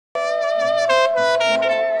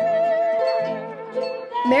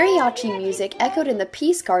Mariachi music echoed in the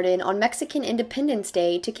Peace Garden on Mexican Independence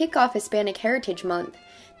Day to kick off Hispanic Heirtage Month.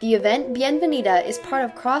 The event, Bienvenida, is part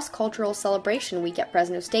of Cross-Cultural Celebration Week at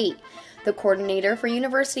Fresno State. The coordinator for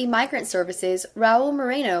University Migrant Services, Raul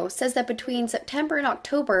Moreno, says that between September and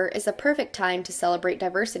October is the perfect time to celebrate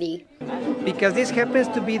diversity. Because this happens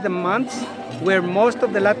to be the month where most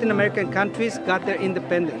of the Latin American countries got their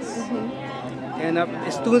independence. And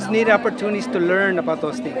students need opportunities to learn about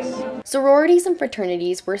those things. Sororities and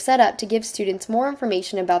fraternities were set up to give students more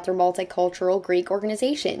information about their multicultural Greek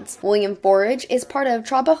organizations. William Forage is part of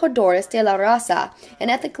Trabajadores de la Raza, an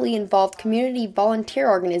ethically involved community volunteer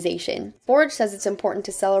organization. Forage says it's important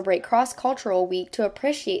to celebrate Cross-Cultural Week to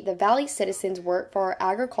appreciate the Valley citizens' work for our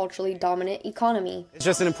agriculturally dominant economy. It's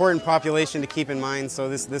just an important population to keep in mind, so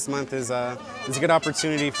this month is a good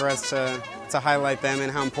opportunity for us to highlight them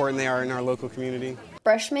and how important they are in our local community.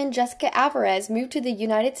 Freshman Jessica Alvarez moved to the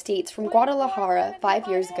United States from Guadalajara 5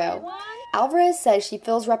 years ago. Alvarez says she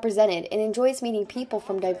feels represented and enjoys meeting people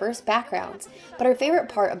from diverse backgrounds, but her favorite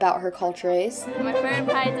part about her culture is... My favorite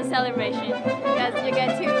part is the celebration, because you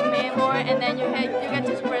get to meet more and then you get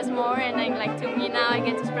to express more, and then like to me now I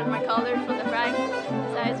get to spread my colors from the flag,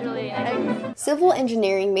 so it's really nice. Civil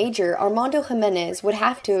engineering major Armando Jimenez would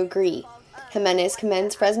have to agree. Jimenez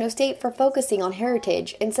commends Fresno State for focusing on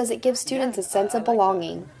heritage and says it gives students a sense of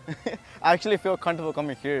belonging. I actually feel comfortable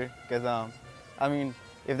coming here because,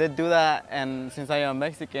 if they do that, and since I am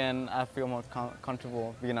Mexican, I feel more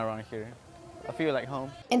comfortable being around here. I feel like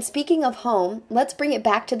home. And speaking of home, let's bring it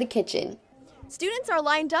back to the kitchen. Students are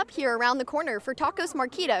lined up here around the corner for Tacos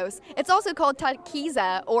Marquitos. It's also called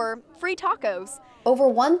taquiza, or free tacos. Over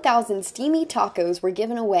 1,000 steamy tacos were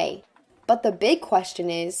given away. But the big question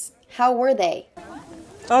is, how were they?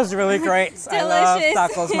 That was really great. I love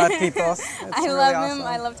tacos marquitos. I love them.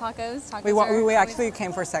 I love tacos. We actually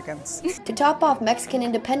came for seconds. To top off Mexican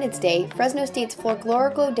Independence Day, Fresno State's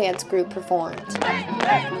folklorico dance group performed.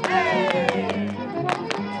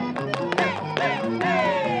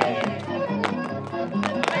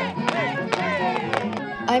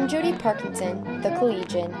 I'm Jodi Parkinson, the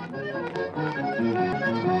Collegian.